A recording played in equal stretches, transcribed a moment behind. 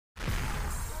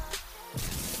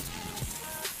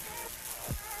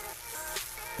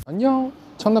안녕,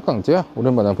 장난감황제야.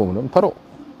 오랜만에 보면은 바로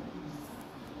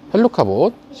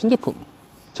헬로카봇 신제품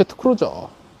제트크루저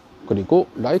그리고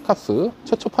라이캅스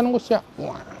최초 파는 곳이야.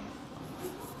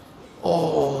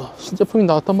 신제품이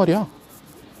나왔단 말이야.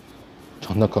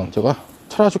 장난감황제가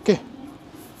찾아줄게.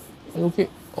 여기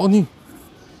아니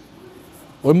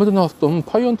얼마 전에 나왔던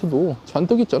파이언트도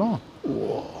잔뜩 있잖아.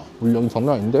 우와, 물량이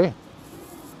장난 아닌데.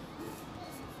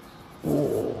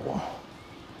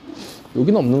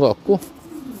 여기는 없는 것 같고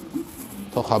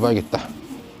더 가봐야겠다.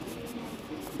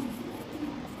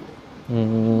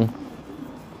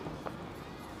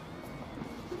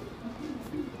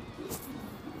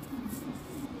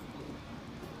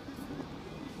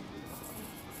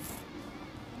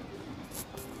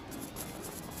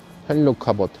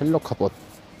 헬로카봇.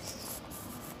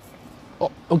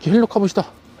 여기 헬로카봇이다.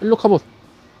 헬로카봇.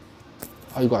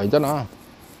 아, 이거 아니잖아.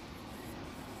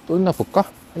 또 있나 볼까?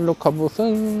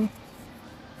 헬로카봇은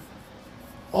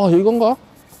이건가?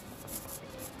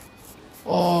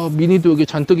 미니도 여기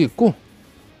잔뜩 있고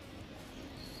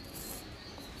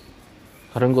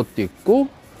다른 것도 있고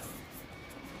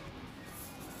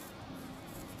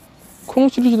콩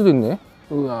시리즈도 있네.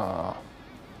 우와,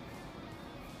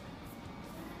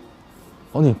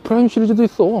 아니 프라임 시리즈도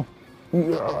있어.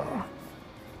 이야.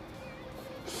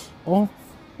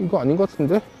 이거 아닌 것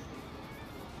같은데?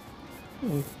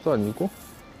 이것도 아니고.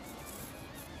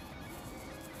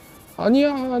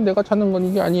 아니야, 내가 찾는 건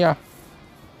이게 아니야.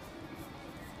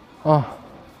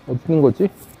 어디 있는 거지?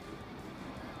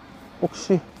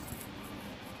 혹시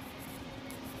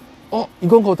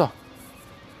이건가 보다.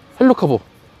 헬로카봇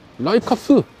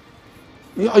라이캅스.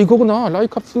 야, 이거구나.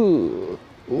 라이캅스.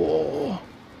 오,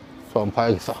 저 한번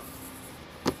봐야겠어.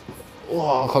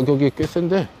 와, 가격이 꽤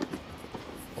센데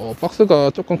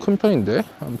박스가 조금 큰 편인데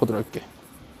한번 보도록 할게.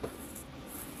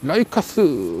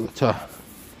 라이캅스. 자,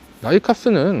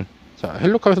 라이캅스는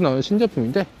헬로카봇에서 나오는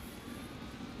신제품인데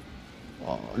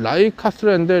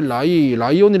라이캅스라는데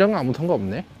라이온이랑은 아무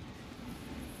상관없네.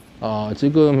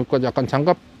 지금 약간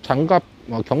장갑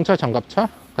경찰 장갑차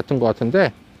같은 것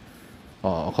같은데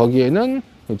거기에는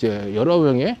이제 여러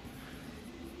명의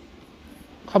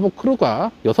카봇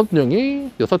크루가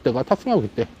 6대가 탑승하고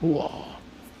있대. 우와,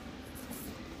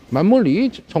 만물이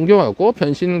정교하고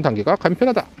변신 단계가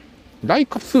간편하다.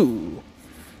 라이캅스.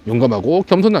 용감하고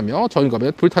겸손하며 저인감에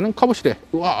불타는 카봇이래.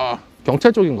 우와,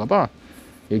 경찰 쪽인가봐.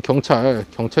 이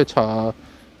경찰차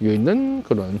위에 있는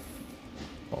그런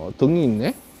등이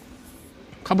있네.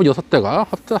 카봇 6대가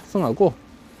합승하고.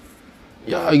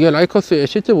 야, 이게 라이캅스의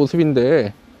실제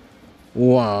모습인데,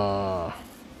 우와,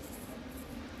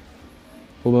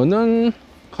 보면은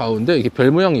가운데 이렇게 별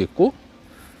모양이 있고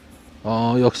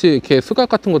역시 이렇게 수갑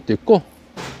같은 것도 있고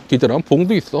기다란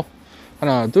봉도 있어.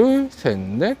 하나, 둘, 셋,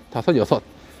 넷, 다섯, 여섯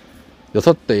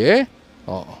대의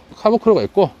카봇 크루가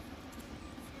있고.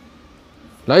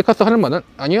 라이캅스 하는 말은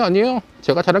아니에요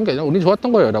제가 잘한 게 아니라 운이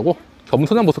좋았던 거예요 라고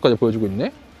겸손한 모습까지 보여주고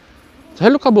있네. 자,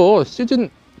 헬로카봇 시즌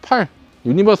 8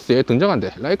 유니버스에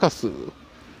등장한대. 라이캅스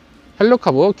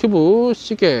헬로카봇 큐브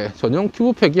시계 전용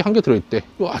큐브팩이 한 개 들어있대.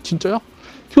 와, 진짜야?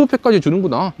 큐브팩까지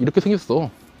주는구나. 이렇게 생겼어.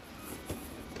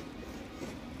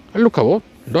 헬로카봇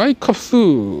라이캅스.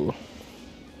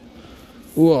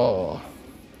 우와,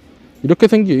 이렇게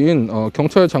생긴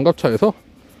경찰 장갑차에서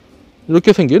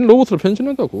이렇게 생긴 로봇으로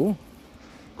변신한다고.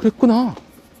 그랬구나.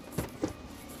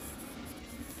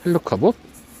 헬로카봇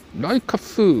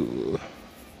라이캅스.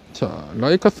 자,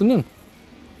 라이캅스는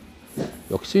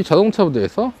역시 자동차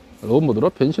부대에서 로봇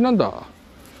모드로 변신한다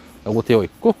라고 되어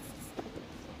있고,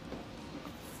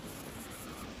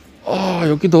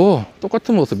 여기도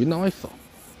똑같은 모습이 나와 있어.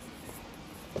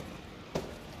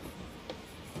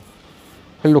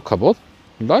 헬로카봇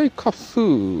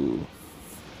라이캅스.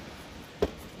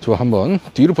 좋아, 한번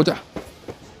뒤로 보자.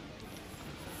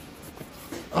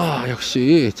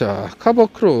 역시 자,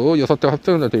 카봇 크루 6대가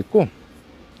합성이 되어 있고,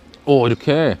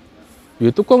 이렇게 이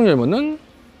뚜껑 열면은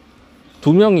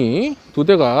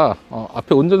 2대가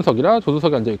앞에 운전석이라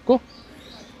조수석에 앉아 있고,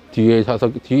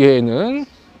 뒤에는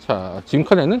자,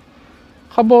 짐칸에는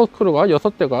카봇 크루가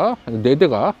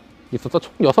 4대가 있어서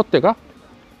총 6대가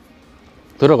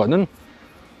들어가는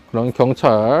그런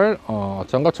경찰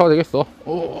장갑차가 되겠어.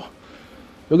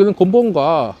 여기는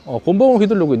곤봉을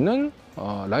휘두르고 있는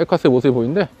라이캅스의 모습이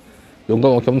보이는데,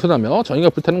 용감하고 겸손하며 정의가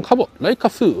불타는 카봇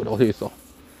라이캅스라고 되어 있어.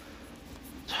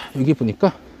 자, 여기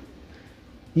보니까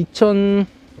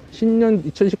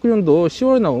 2019년도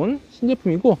 10월에 나온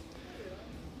신제품이고,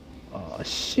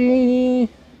 신메이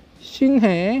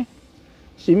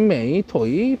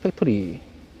토이 팩토리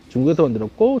중국에서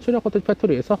만들었고 최저가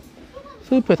팩토리에서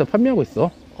수입해서 판매하고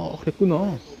있어.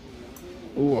 그랬구나.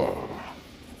 우와.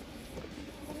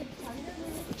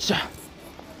 자,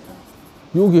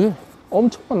 여기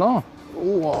엄청 많아.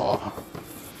 우와,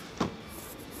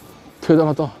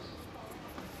 대단하다.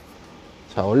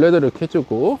 자, 원래대로 이렇게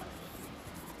해주고.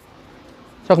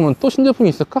 자, 그러면 또 신제품이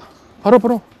있을까?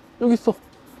 바로 여기 있어.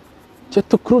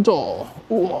 제트크루저.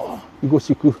 우와,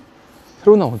 이것이 그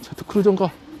새로 나온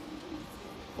제트크루저인가?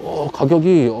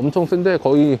 가격이 엄청 센데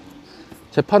거의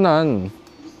재판한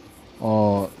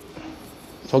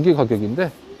저기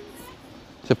가격인데,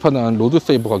 재판한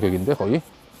로드세이버 가격인데 거의.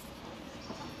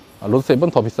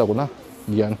 로드세이버는 더 비싸구나.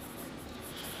 미안.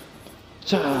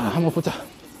 자, 한번 보자.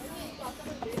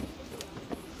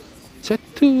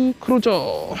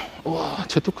 제트크루저. 와,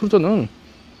 제트크루저는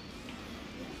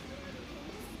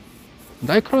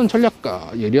날카로운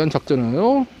전략가, 예리한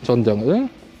작전으로 전장을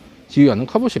지휘하는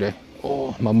카봇이래.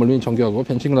 맞물린 전개하고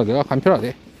변신하기가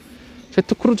간편하대.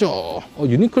 제트크루저.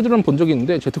 유니크루저는 본 적이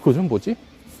있는데 제트크루저는 뭐지?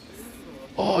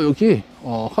 여기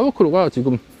카봇크루가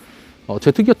지금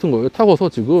제트기 같은 걸 타고서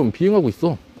지금 비행하고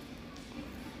있어.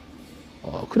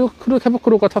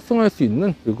 카봇크루가 탑승할 수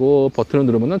있는, 그리고 버튼을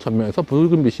누르면 전면에서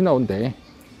붉은 빛이 나온대.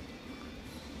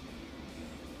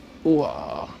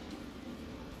 우와.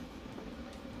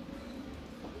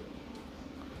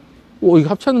 이거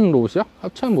합체하는 로봇이야?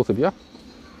 합체하는 모습이야?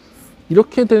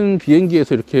 이렇게 된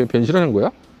비행기에서 이렇게 변신하는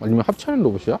거야? 아니면 합체하는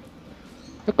로봇이야?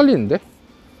 헷갈리는데?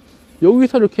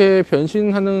 여기서 이렇게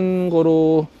변신하는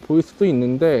거로 보일 수도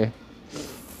있는데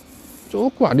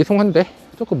조금 아리송한데?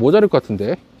 조금 모자랄 것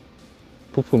같은데?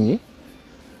 부품이.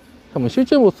 한번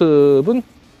실제 모습은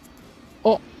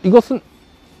이것은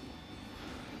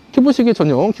큐브식의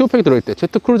전용 큐브팩이 들어있대.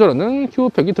 제트크루저라는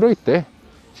큐브팩이 들어있대.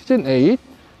 시즌 8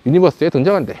 유니버스에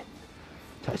등장한대.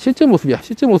 자, 실제 모습이야.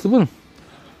 실제 모습은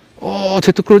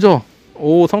제트크루저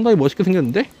상당히 멋있게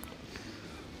생겼는데,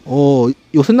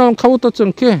 요새 나온 카봇 같지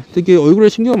않게 되게 얼굴에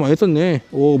신경을 많이 썼네.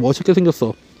 멋있게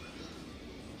생겼어.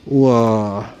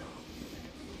 우와.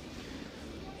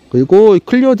 그리고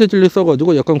클리어 재질을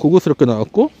써가지고 약간 고급스럽게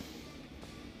나왔고,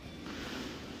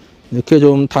 이렇게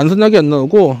좀 단순하게 안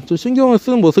나오고 좀 신경을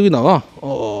쓰는 모습이 나와.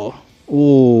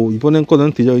 이번엔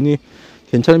거는 디자인이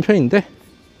괜찮은 편인데,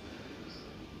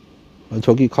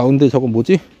 저기 가운데 저거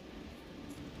뭐지?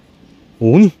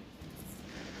 오니?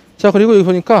 자, 그리고 여기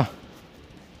보니까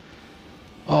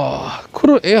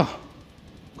크루 에어,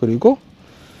 그리고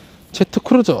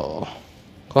제트크루저가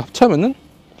합치하면은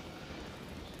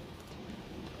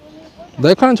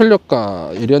날카로운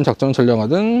전력과 예리한 작전을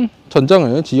전량하던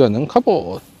전장을 지휘하는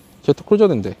카봇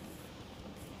제트크루저인데,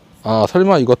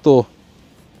 설마 이것도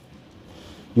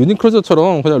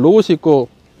유니크루저처럼 그냥 로봇이 있고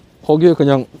거기에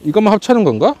그냥 이것만 합치하는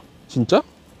건가? 진짜?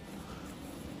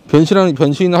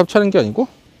 변신을 합치하는 게 아니고?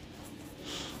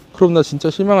 그럼 나 진짜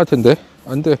실망할 텐데.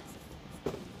 안 돼.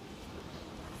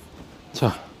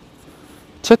 자,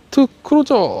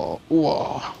 제트크루저.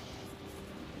 우와.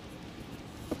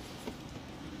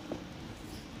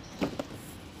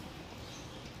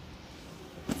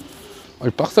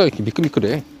 박스가 이렇게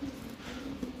미끌미끌해.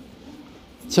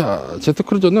 자,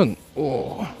 제트크루저는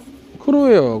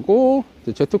크루에어하고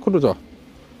제트크루저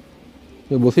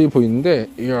모습이 보이는데,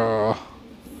 이야,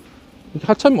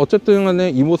 하참 어쨌든 간에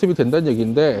이 모습이 된다는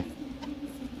얘기인데,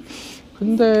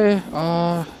 근데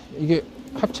이게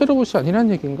합체 로봇이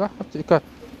아니란 얘기인가? 그러니까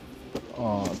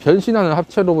변신하는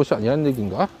합체 로봇이 아니란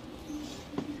얘기인가?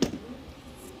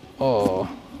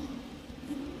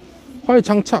 활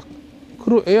장착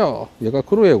크루에어, 얘가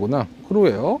크루에어구나.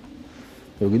 크루에어.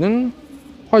 여기는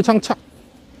활 장착,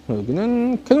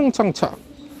 여기는 캐논 장착.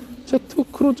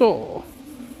 제트크루저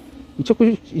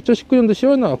 2019년도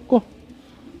 10월 나왔고,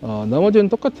 나머지는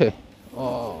똑같아.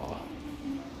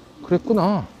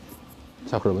 그랬구나.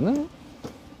 자, 그러면은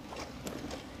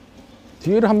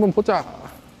뒤를 한번 보자.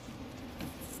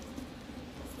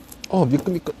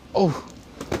 미끌미끌.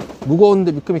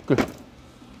 무거운데 미끌미끌.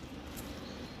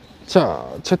 자,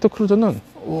 제트크루저는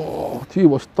뒤에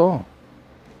멋있다.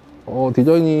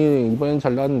 디자인이 이번엔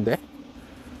잘 나왔는데,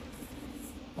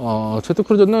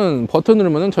 제트크루저는 버튼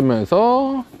누르면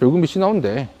전면에서 붉은 빛이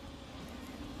나온대.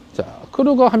 자,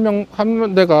 크루가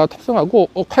한 대가 탑승하고,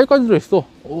 칼까지 들어있어.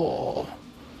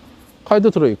 칼도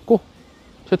들어있고,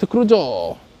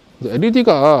 제트크루저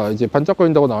LED가 이제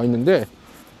반짝거린다고 나와 있는데,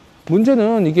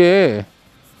 문제는 이게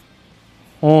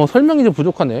설명이 좀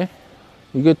부족하네.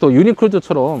 이게 또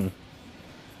유니크루저처럼,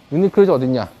 유니크루저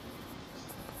어딨냐?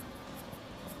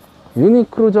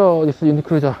 유니크루저 어딨어?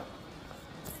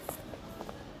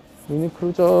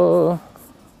 유니크루저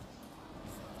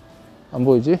안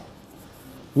보이지?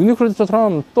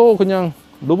 유니크루저처럼 또 그냥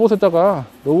로봇이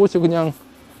그냥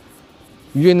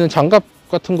위에 있는 장갑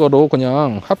같은 거로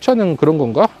그냥 합체하는 그런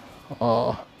건가?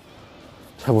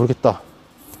 잘 모르겠다.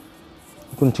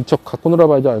 이건 직접 갖고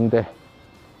놀아봐야지 아는데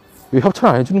왜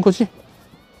협찬 안 해주는 거지?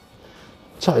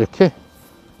 자, 이렇게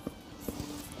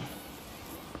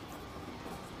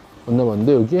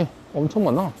만나봤는데 여기에 엄청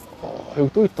많아.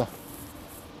 여기 또 있다.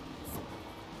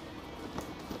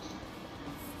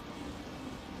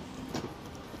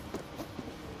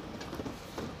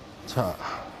 자,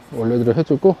 원래대로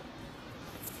해주고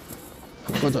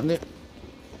아까 전에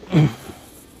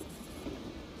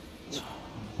자,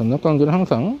 장난감들은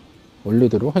항상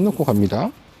원래대로 해놓고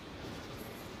갑니다.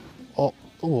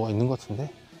 또 뭐가 있는 것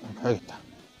같은데? 가야겠다.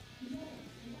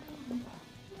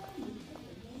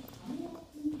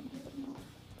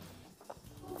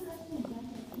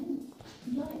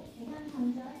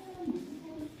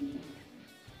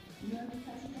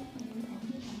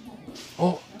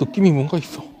 느낌이 뭔가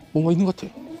있어. 뭔가 있는 것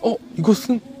같아.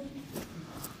 이것은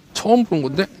처음 보는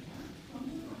건데?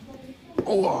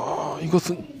 우와,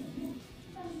 이것은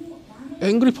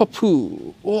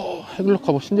앵그리퍼프.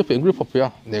 헬로카봇 신제품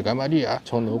앵그리퍼프야. 내가 말이야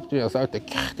전 옥주야 싸울 때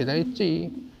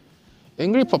대단했지.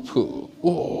 앵그리퍼프.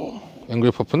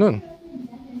 앵그리퍼프는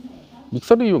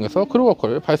믹서를 이용해서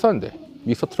크루워커를 발사한대.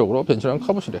 믹서 트럭으로 변신한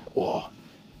카봇이래.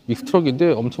 믹서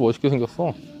트럭인데 엄청 멋있게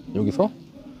생겼어. 여기서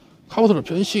카봇으로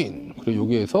변신. 그리고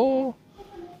여기에서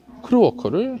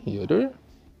크루워커를 얘를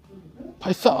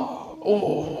발사.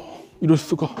 이럴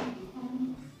수가.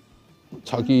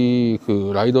 자기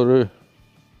그 라이더를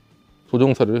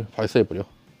조종사를 발사해버려.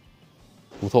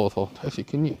 무서워서 탈 수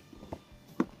있겠니?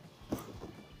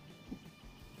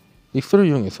 믹서를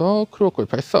이용해서 크루워커를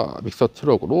발사. 믹서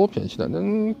트럭으로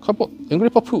변신하는 카봇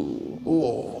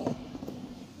앵그리퍼프.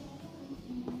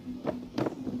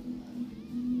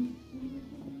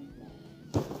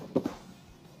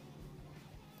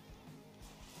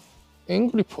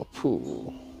 앵그리퍼프.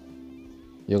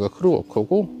 얘가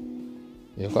크루워커고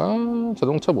얘가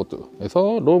자동차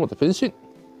모드에서 로우 모드 변신.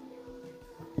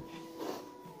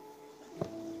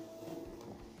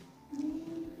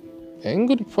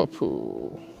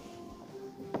 앵그리퍼프.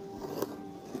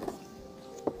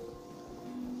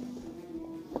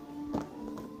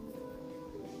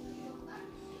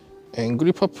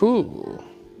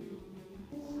 앵그리퍼프.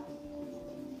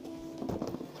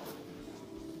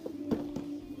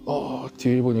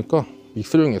 뒤에 보니까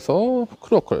믹서를 이용해서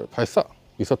크루워커를 발사.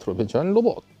 믹서 트럭 변신한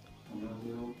로봇.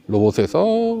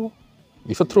 로봇에서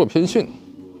믹서 트럭 변신.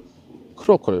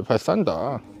 크루워커를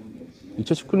발사한다.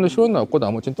 2019년도 10월 나왔고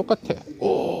나머지는 똑같아.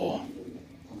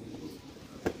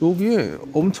 여기에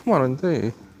엄청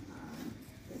많은데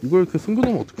이걸 이렇게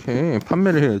숨겨놓으면 어떡해.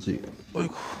 판매를 해야지.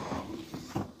 어이구,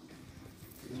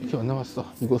 이렇게 안 남았어.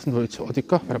 이곳은 도대체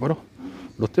어딜까? 바로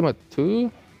롯데마트.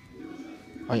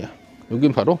 아니야,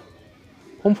 여긴 바로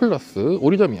홈플러스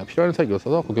오리점이야. 필요한 사역이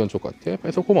있어서 거기 온 좋을 것 같아.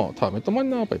 그래서 고마워. 다음에 또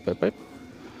만나. 빠이빠이빠이.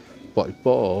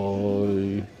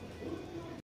 빠이빠이.